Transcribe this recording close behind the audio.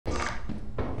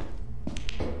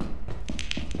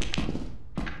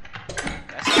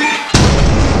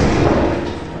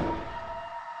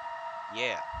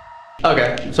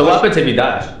Okay, so what happens if you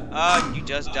die? You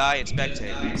just die and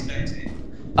spectate.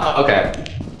 Oh, okay.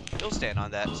 He'll stand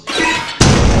on that.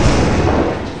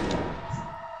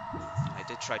 I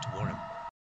did try to warn him.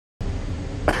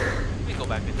 Let me go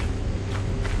back in there.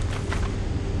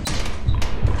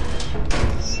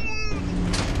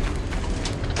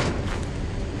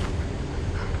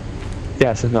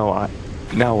 Yeah, so now what?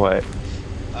 Now what?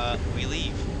 We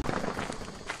leave.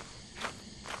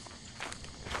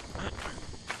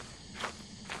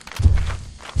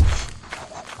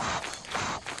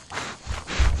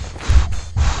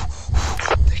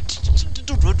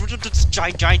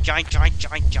 Giant. Damn,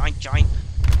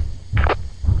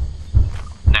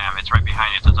 it's right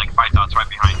behind you. So it's like Python's right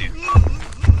behind you.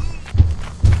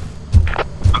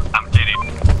 I'm kidding.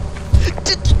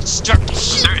 There's a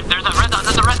red dot.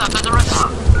 There's a red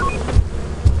dot.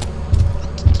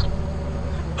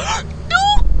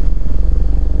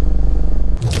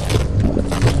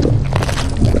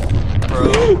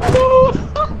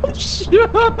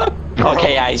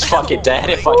 Okay, yeah, he's fucking dead.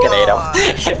 It fucking ate him.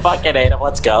 It fucking ate him.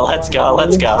 Let's go. Let's get the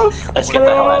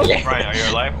hell out of here. Brian, are you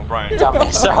alive? Oh, Brian.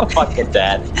 Dumbass, they're all fucking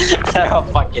dead. They're all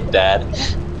fucking dead.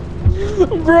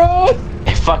 Bro!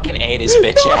 It fucking ate his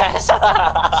bitch ass.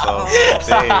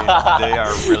 So they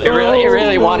are really. It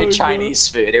really wanted Chinese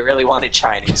food. It really wanted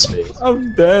Chinese food.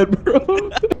 I'm dead, bro.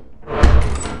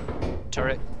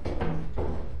 Turret.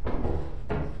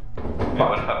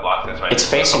 What if I block this right? It's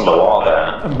facing the wall,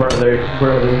 though. Brother.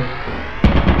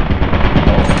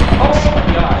 Oh my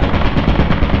god.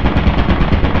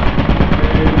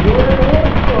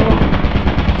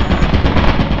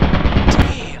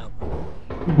 Damn.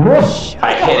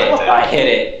 I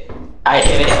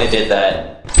hit it and it did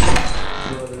that.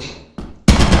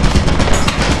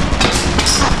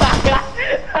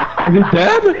 Is he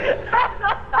dead?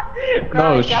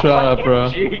 No, shut up, bro.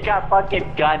 He got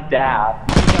fucking gunned down.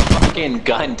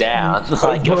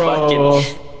 Like a Bro.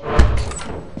 fucking...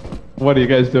 What are you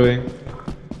guys doing?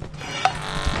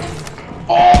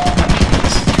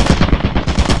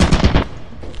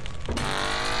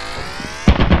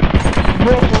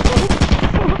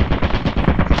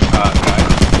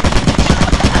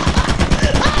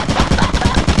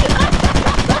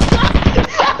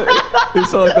 You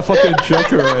sound like the fucking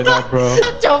Joker right now, bro.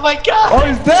 Oh my god! Oh,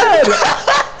 he's dead!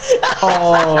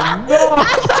 Oh no!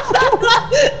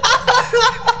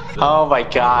 Oh my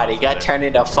god, he got turned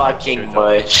into fucking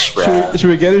mush, bro. Should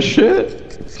we get his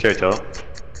shit? Sure, Joe.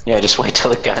 Yeah, just wait till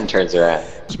the gun turns around.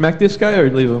 Smack this guy or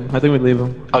leave him? I think we leave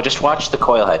him. Oh, just watch the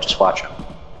coil head, just watch him.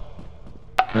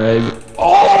 Alright.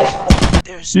 Oh!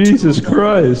 There's Jesus two of them.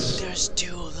 Christ. There's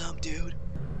two of them, dude.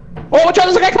 Oh, watch out,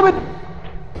 there's a guy coming!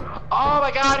 Oh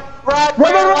my god, run for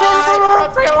your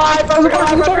life! Oh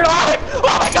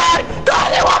my god! No,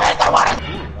 they want it!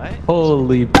 What?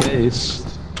 Holy base.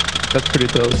 That's pretty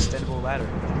dope. Extendable ladder.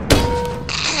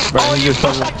 Brian, you just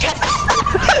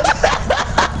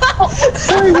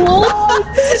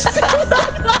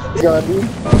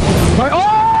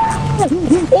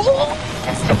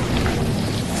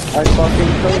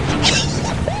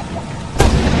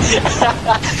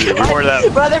Before that.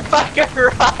 Motherfucker,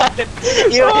 run!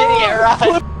 You idiot,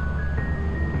 run!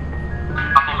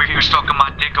 I'm over here stroking my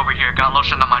dick over here. Got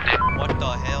lotion on my dick. What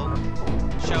the hell?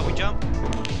 Shall we jump?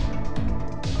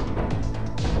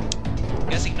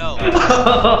 Guessing no.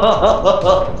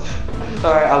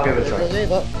 Alright, I'll give it a try.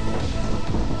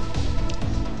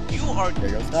 You are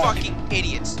fucking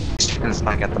idiots. It's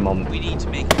not at the moment. We need to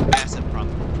make a massive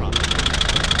profit.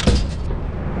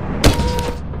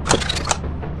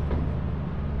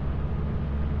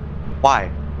 Why?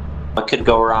 What could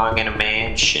go wrong in a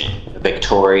mansion? A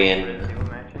Victorian...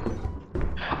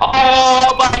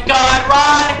 Oh my god,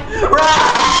 run!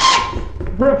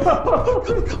 No.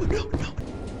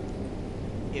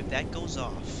 If that goes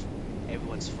off,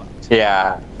 everyone's fucked.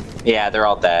 Yeah, they're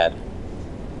all dead.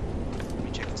 Let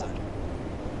me check inside.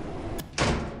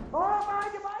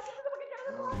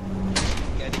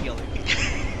 Yeah, the yellow.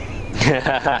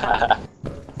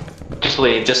 Just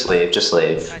leave.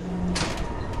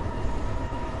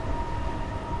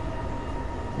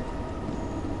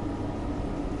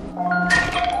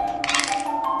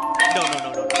 No.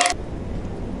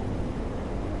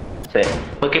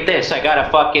 Look at this, I got a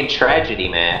fucking tragedy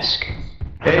mask.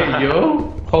 Hey,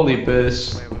 yo. Holy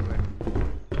piss. Wait.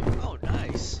 Oh,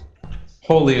 nice.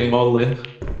 Holy moly.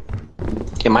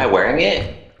 Am I wearing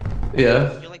it?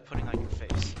 Yeah. I feel like putting on your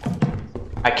face.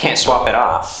 I can't swap it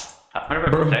off. What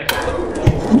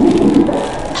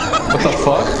the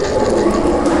fuck?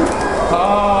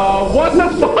 What the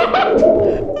fuck?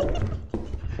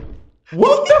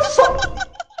 What the fuck?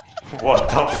 What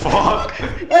the fuck?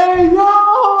 Hey,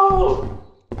 yo!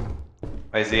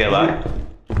 Is he alive?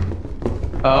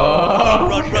 Run,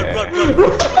 run, run, run,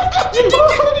 run.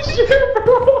 Holy shit,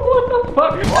 bro!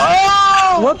 What the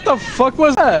fuck? What the fuck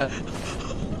was that?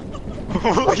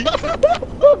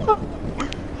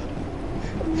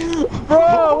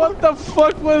 Bro, what the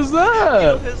fuck was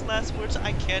that? His last words,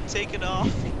 I can't take it off.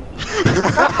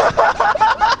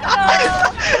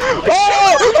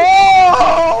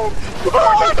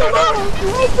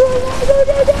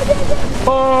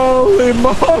 Holy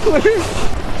moly!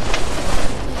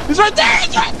 He's right there!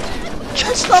 He's right there!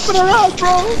 He's stopping around,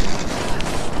 bro!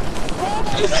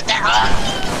 He's right there!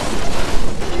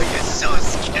 You're so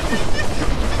scared.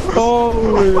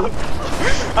 Holy!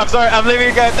 I'm sorry, I'm leaving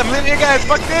you guys. I'm leaving you guys.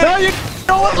 Fuck this. No, you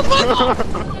know what the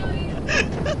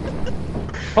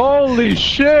fuck? Holy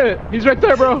shit! He's right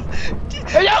there, bro!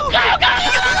 Hey, yo, go!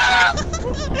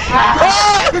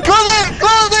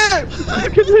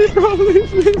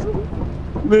 Leave!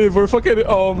 Leave, we're fucking.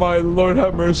 Oh my lord,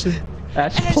 have mercy.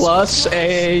 That's plus.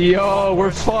 Hey, yo,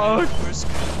 we're fucked.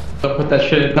 Don't put that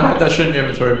shit. Not that shit in your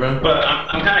inventory, bro. But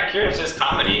I'm kind of curious. This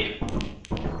comedy.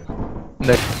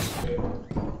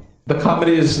 The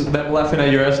comedy is them laughing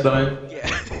at your ass dying. Yeah.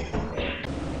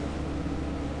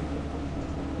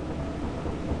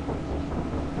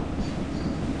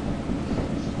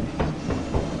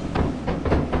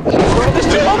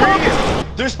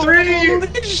 There's three.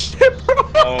 Holy shit, bro!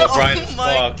 Oh, Brian's Oh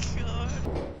my fucked.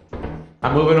 god.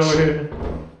 I'm moving over here.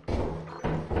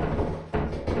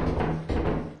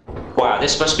 Wow,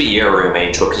 this must be your room,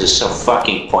 Angel, because it's so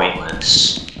fucking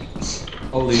pointless.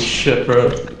 Holy shit, bro.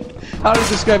 How does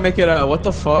this guy make it out? What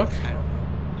the fuck?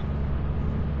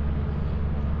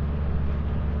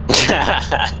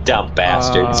 Dumb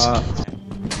bastards.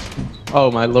 Oh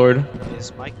my lord.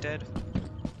 Is Mike dead?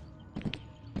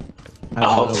 I don't know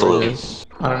where Hopefully. it is.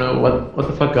 I don't know what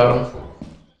the fuck got him.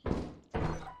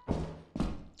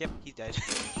 Yep, he's dead.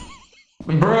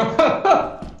 Bro!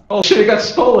 Oh shit, it got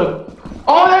stolen!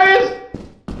 Oh, there he is!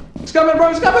 He's coming, bro,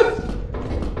 he's coming!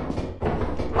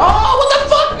 Oh, what the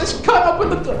fuck? It's caught up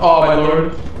with the. Oh, my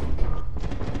lord.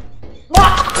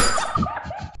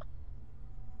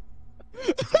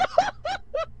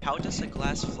 How does a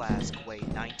glass flask weigh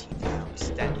 19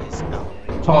 pounds? That is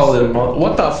outrageous. Holy mo.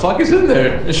 What the fuck is in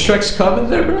there? Is Shrek's coming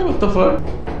there, bro? What the fuck?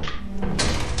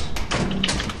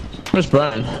 Where's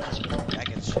Brian? I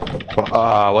get shit.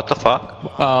 What the fuck?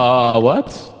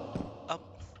 What? Up.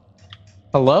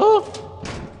 Hello?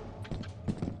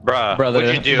 Bruh, Brother,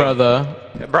 what'd you do? brother.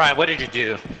 Brian, what did you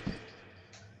do?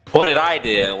 What did I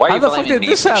do? Why are How you the fuck blaming did me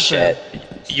this for happen? shit?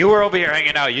 You were over here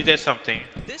hanging out. You did something.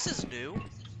 This is new.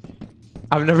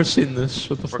 I've never seen this.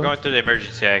 What the We're fuck? going through the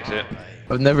emergency exit.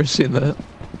 I've never seen that.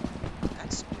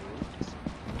 That's new.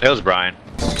 That was Brian.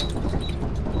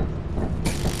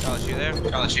 Carlos, you there?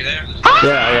 Carlos, you there?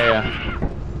 Yeah.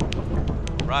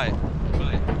 Right.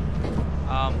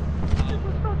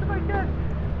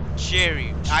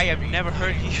 Jerry, I have never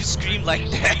heard you scream like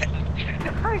that.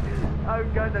 Oh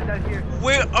god, I'm down here.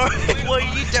 Where are Why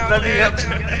are you down Let me there?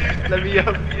 up. Let me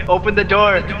up. Open the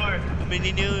door.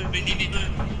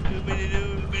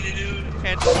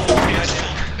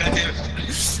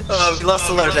 Oh, we lost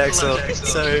the large axle.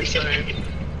 Sorry.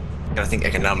 Gotta think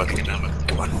economic.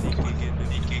 Come on.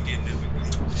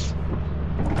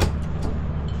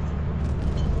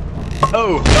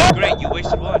 Oh! Great, you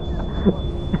wasted one.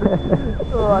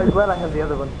 Oh, I'm glad I have the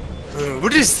other one.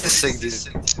 What is this thing, dude?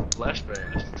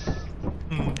 Flashbang.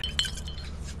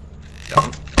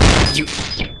 You.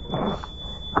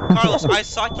 Carlos, I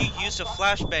thought you used a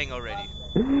flashbang already.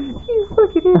 You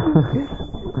fucking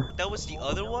idiot. That was the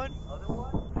other one?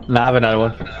 Nah, I have another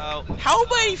one. How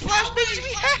many flashbangs do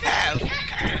we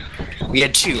have? We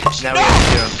had two. Now we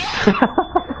have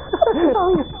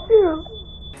Oh, yeah, zero.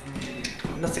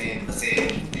 Nothing.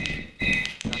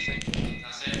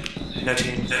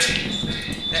 Nothing.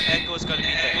 That echo is gonna be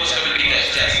there.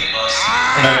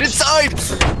 Inside!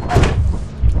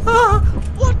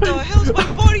 What the hell is my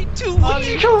body doing?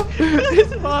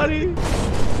 His body.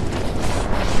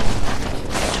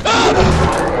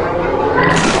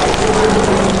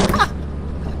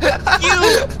 You!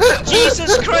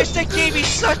 Jesus Christ, that gave me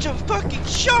such a fucking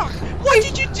shock! What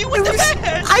did you do with the mask?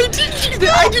 I didn't do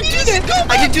that! I didn't do that!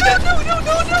 I didn't do that!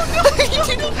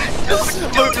 No!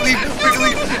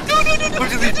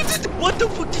 What the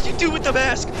fuck did you do with the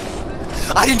mask?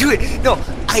 I didn't do it! No,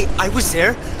 I was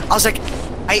there. I was like,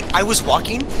 I was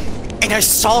walking, and I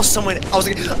saw someone. I was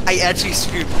like, I actually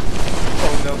screamed.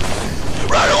 Oh no!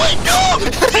 Run away! No!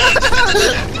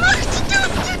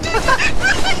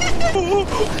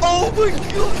 Oh my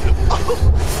god! Oh.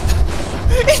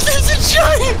 There's a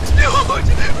giant! Dude!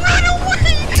 Run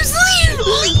away! Just leave!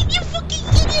 Leave, you fucking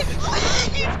idiot!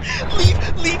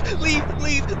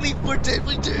 Leave. We're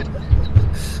dead.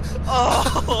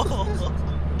 Oh.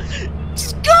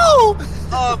 Just go.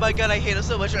 Oh my god, I hate him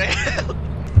so much right now.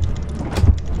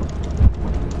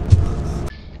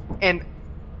 And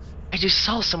I just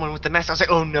saw someone with the mask. I was like,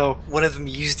 oh no, one of them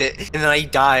used it, and then I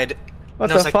died. What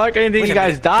And I was the like, fuck? I didn't think wait you a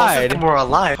guys minute, both of died. them were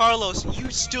alive. Carlos, you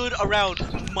stood around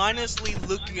mindlessly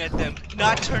looking at them,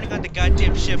 not turning on the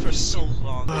goddamn shit for so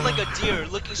long. You're like a deer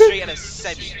looking straight at a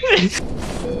semi.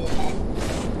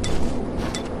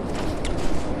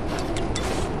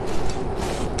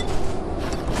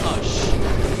 Oh shit.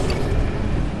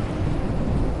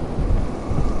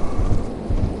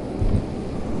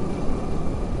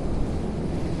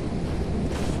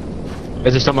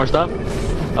 Is there some more stuff?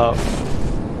 Oh.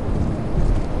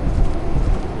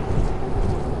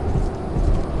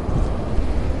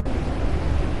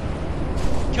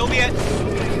 Kill me it.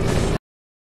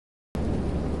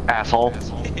 Asshole.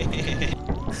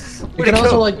 You can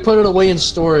also like put it away in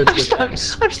storage. I'm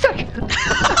stuck.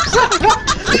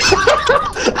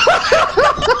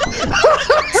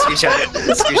 Screenshot it.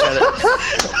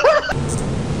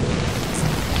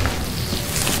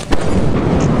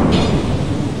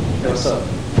 Hey, what's up?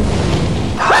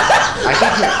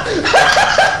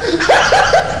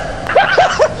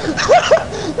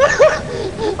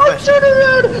 I'm turning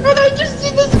around and I just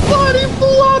see this body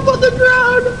flop on the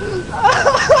ground.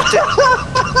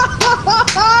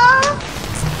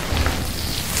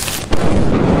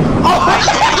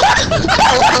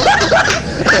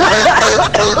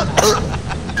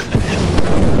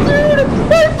 Dude,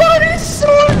 my body's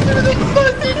soaring through the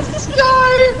fucking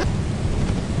sky.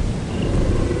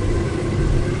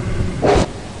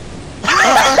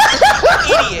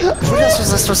 Idiot. What else was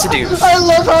I supposed to do? I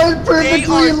love how it They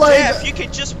perfectly are like. deaf. You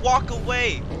can just walk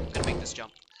away. I'm gonna make this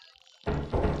jump.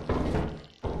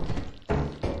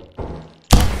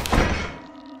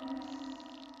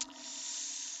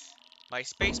 My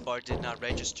spacebar did not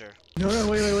register. No,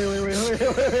 wait.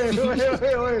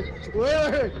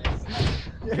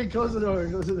 Yeah, close the door.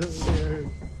 No,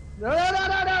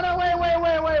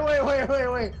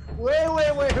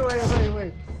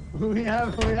 wait. We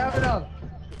have enough.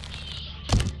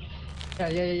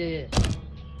 Yeah.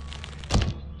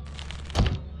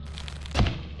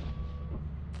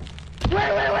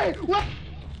 Wait. What?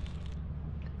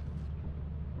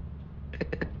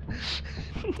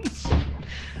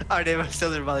 Alright, I'm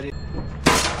still there, buddy. You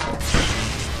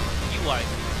are a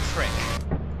prick.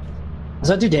 Does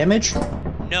that do damage?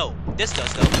 No, this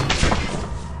does though.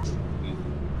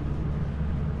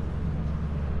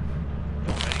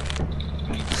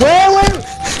 Wait!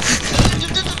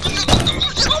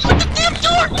 Open the damn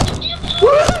door!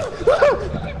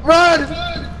 Run!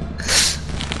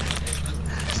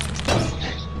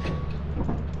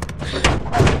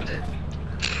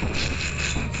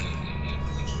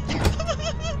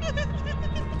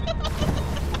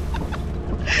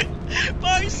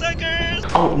 Bye, suckers!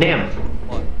 Oh, Nam.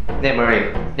 What? Nam,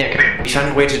 alright. Nam, come here. You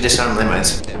found a way to disarm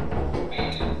landmines.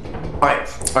 Alright.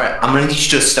 I'm gonna need you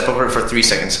to step over it for 3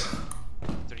 seconds.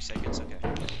 30 seconds, okay.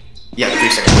 Yeah, 3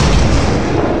 seconds.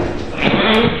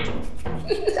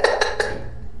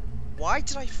 Why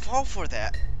did I fall for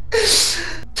that? I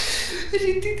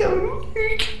didn't think that would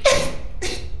work.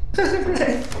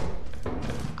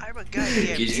 I'm a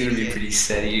goddamn It's gonna be idiot. pretty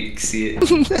sad, you can see it.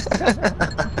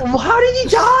 How did he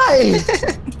die?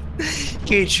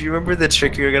 Gage, you remember the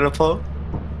trick you were gonna pull?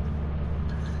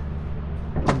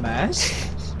 A mask?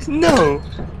 No!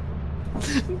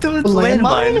 The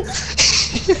landmine!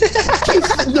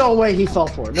 No way he fell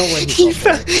for it. No way he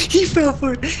fell for it. He fell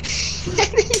for it!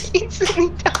 And he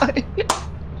died!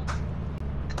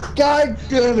 God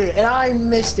damn it, and I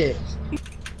missed it.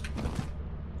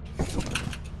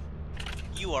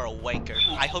 You are a wanker.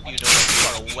 I hope you know that you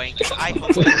are a wanker. I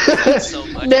hope you know that so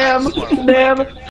much. Nam, You are a Nam. wanker.